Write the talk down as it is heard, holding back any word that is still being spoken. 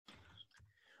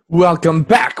Welcome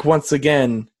back once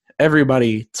again,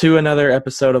 everybody, to another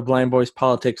episode of Blind Boys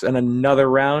Politics and another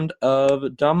round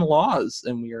of dumb laws.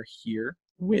 And we are here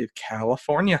with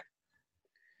California.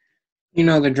 You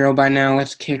know the drill by now.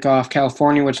 Let's kick off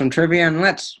California with some trivia, and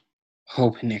let's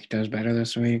hope Nick does better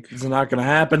this week. This is not going to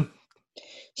happen.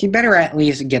 He better at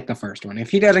least get the first one.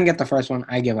 If he doesn't get the first one,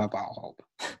 I give up all hope.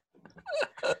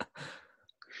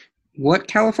 What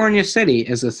California city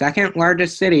is the second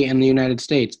largest city in the United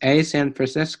States? A, San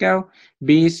Francisco,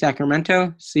 B,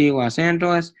 Sacramento, C, Los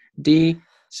Angeles, D,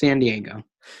 San Diego.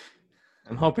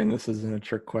 I'm hoping this isn't a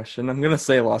trick question. I'm going to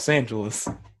say Los Angeles.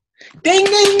 Ding,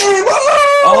 ding, ding! Woo!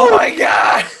 Oh my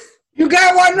god! You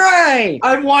got one right!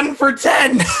 I'm 1 for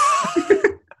 10!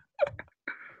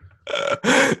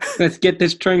 Let's get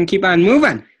this train keep on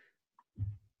moving.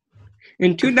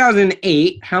 In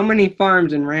 2008, how many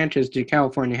farms and ranches did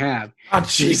California have? Oh,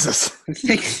 Jesus.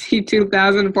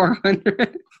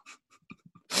 62,400.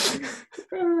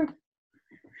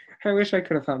 I wish I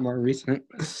could have thought more recent.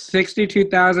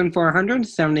 62,400,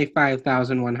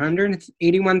 75,100,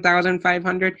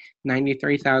 81,500,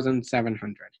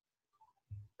 93,700.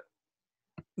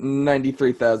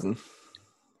 93,000.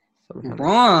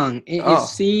 Wrong. It is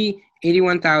C,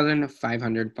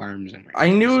 81,500 farms and ranches.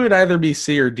 I knew it would either be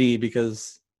C or D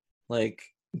because,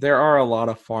 there are a lot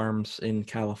of farms in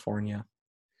California.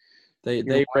 They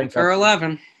rank up,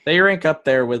 11. They rank up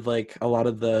there with a lot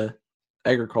of the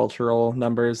agricultural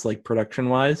numbers, production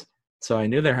wise. So I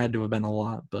knew there had to have been a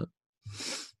lot, but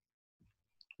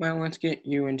well, let's get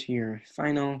you into your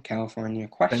final California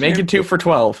question. I make it 2 for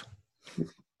 12.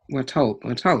 Let's hope.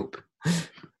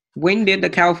 When did the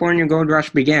California Gold Rush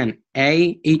begin?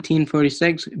 A,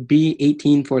 1846, B,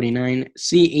 1849,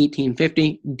 C,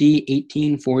 1850, D,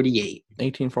 1848.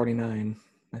 1849,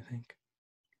 I think.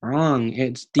 Wrong.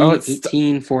 It's D,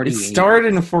 1848. It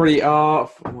started in 40. Oh,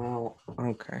 well,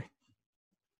 okay.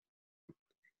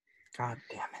 God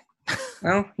damn it.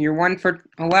 Well, you're 1 for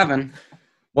 11.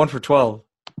 1 for 12.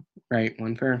 Right,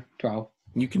 1 for 12.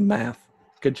 You can math.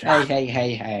 Good job.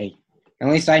 Hey. At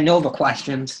least I know the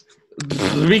questions.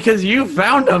 Because you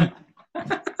found them.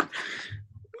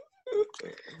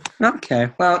 Okay,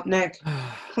 well, Nick,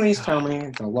 please tell me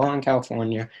the law in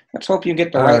California. Let's hope you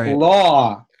get the right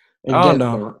law. Oh,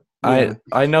 no. I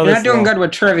know You're this. You're not doing good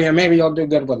with trivia. Maybe you'll do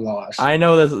good with laws. I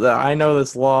know this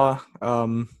law.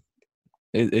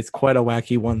 It's quite a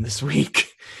wacky one this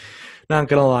week. Not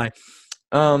gonna lie.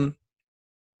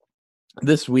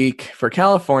 This week for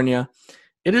California,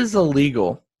 it is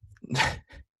illegal.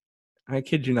 I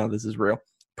kid you not, this is real.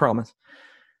 Promise.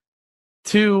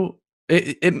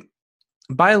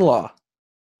 By law,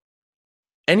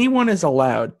 anyone is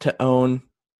allowed to own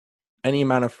any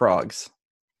amount of frogs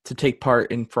to take part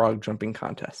in frog jumping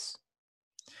contests.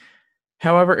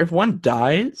 However, if one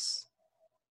dies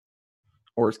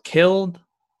or is killed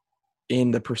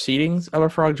in the proceedings of a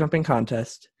frog jumping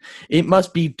contest, it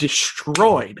must be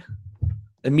destroyed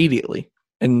immediately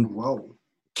and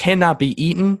cannot be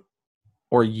eaten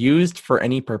or used for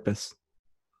any purpose.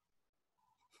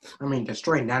 I mean,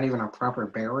 destroyed, not even a proper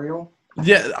burial?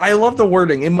 Yeah, I love the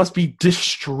wording. It must be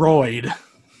destroyed.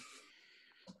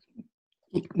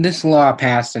 This law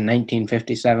passed in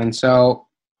 1957, so,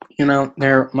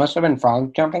 there must have been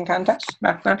frog jumping contests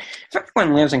back then. If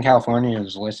anyone lives in California and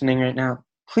is listening right now,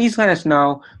 please let us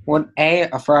know what A,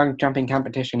 a frog jumping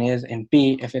competition is, and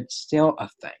B, if it's still a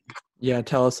thing. Yeah,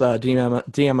 tell us,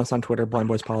 DM us on Twitter, Blind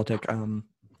Boys Politic.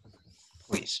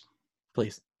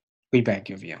 Please. We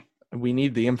beg of you. We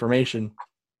need the information.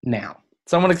 Now.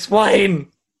 Someone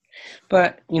explain!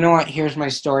 But, you know what? Here's my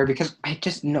story, because I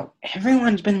just know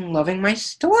everyone's been loving my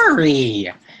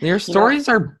story. Your stories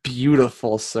are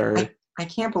beautiful, sir. I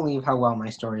can't believe how well my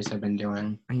stories have been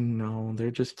doing. I know.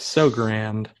 They're just so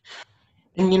grand.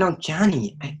 And,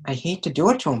 Johnny, I hate to do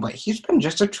it to him, but he's been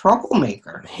just a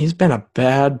troublemaker. He's been a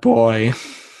bad boy.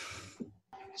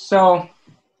 So,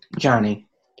 Johnny,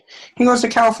 he goes to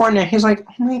California. He's like,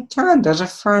 oh my God, there's a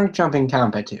frog jumping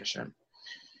competition.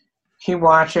 He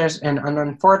watches, and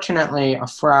unfortunately, a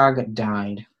frog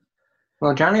died.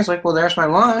 Well, Johnny's like, well, there's my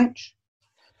lunch.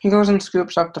 He goes and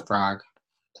scoops up the frog.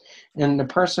 And the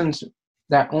person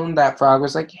that owned that frog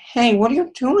was like, hey, what are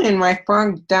you doing? My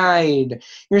frog died.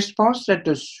 You're supposed to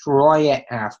destroy it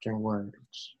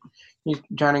afterwards.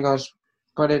 Johnny goes,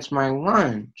 but it's my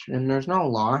lunch, and there's no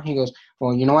law. He goes,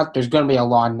 well, you know what? There's going to be a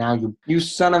law now. You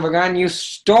son of a gun. You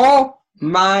stole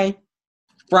my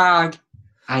frog.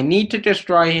 I need to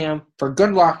destroy him for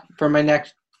good luck for my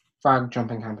next frog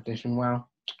jumping competition. Well,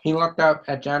 he looked up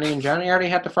at Johnny, and Johnny already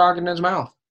had the frog in his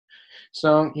mouth.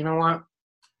 So, you know what?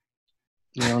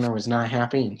 The owner was not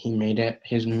happy, and he made it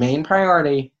his main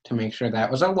priority to make sure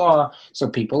that was a law so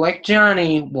people like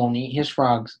Johnny won't eat his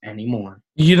frogs anymore.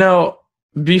 You know,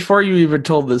 before you even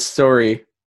told this story,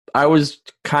 I was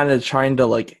kind of trying to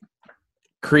like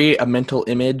create a mental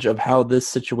image of how this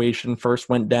situation first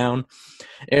went down.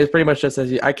 It was pretty much just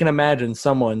as I can imagine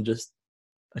someone just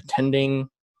attending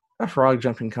a frog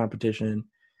jumping competition.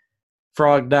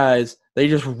 Frog dies. They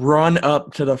just run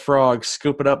up to the frog,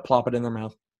 scoop it up, plop it in their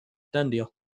mouth. Done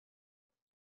deal.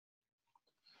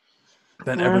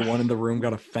 Then everyone in the room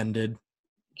got offended.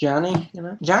 Johnny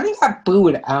got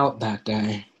booed out that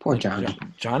day. Poor Johnny.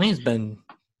 Johnny's been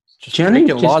just Johnny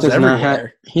breaking laws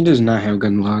everywhere. He does not have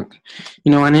good luck.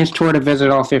 On his tour to visit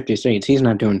all 50 states, he's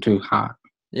not doing too hot.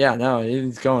 Yeah, no,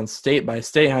 he's going state by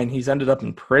state, and he's ended up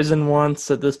in prison once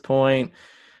at this point.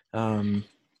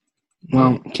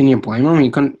 Well, can you blame him? He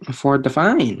couldn't afford the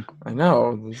fine. I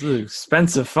know. This is an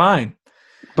expensive fine.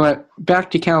 But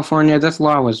back to California, this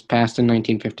law was passed in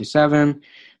 1957,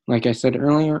 like I said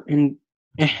earlier, and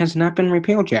it has not been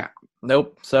repealed yet.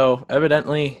 Nope. So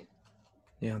evidently,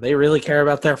 they really care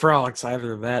about their frogs.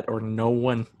 Either that or no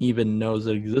one even knows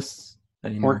it exists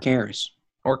anymore.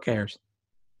 Or cares.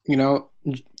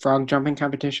 Frog jumping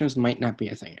competitions might not be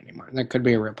a thing anymore. That could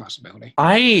be a real possibility.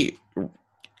 I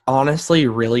honestly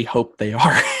really hope they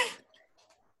are.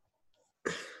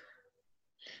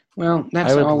 Well,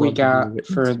 that's all we got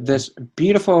for this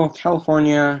beautiful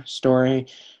California story.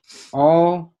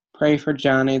 All pray for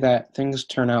Johnny that things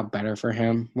turn out better for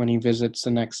him when he visits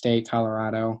the next state,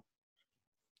 Colorado.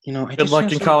 Good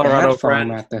luck in Colorado,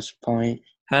 friend. At this point,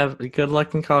 have good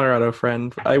luck in Colorado,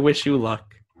 friend. I wish you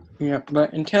luck. Yeah,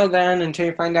 but until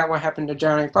you find out what happened to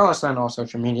Johnny, follow us on all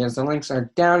social medias. The links are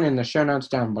down in the show notes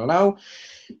down below.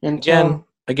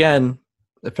 Again,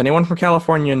 if anyone from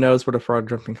California knows what a frog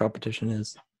jumping competition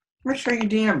is, make sure you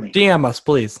DM me. DM us,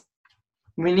 please.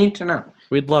 We need to know.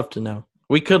 We'd love to know.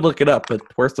 We could look it up, but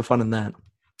where's the fun in that?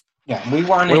 Yeah, we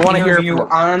want to hear you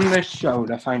on the show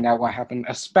to find out what happened,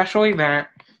 especially that,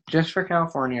 just for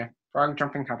California, frog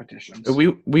jumping competitions.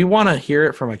 We want to hear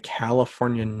it from a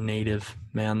California native,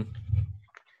 man.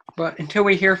 But until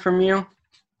we hear from you,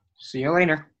 see you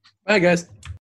later. Bye, guys.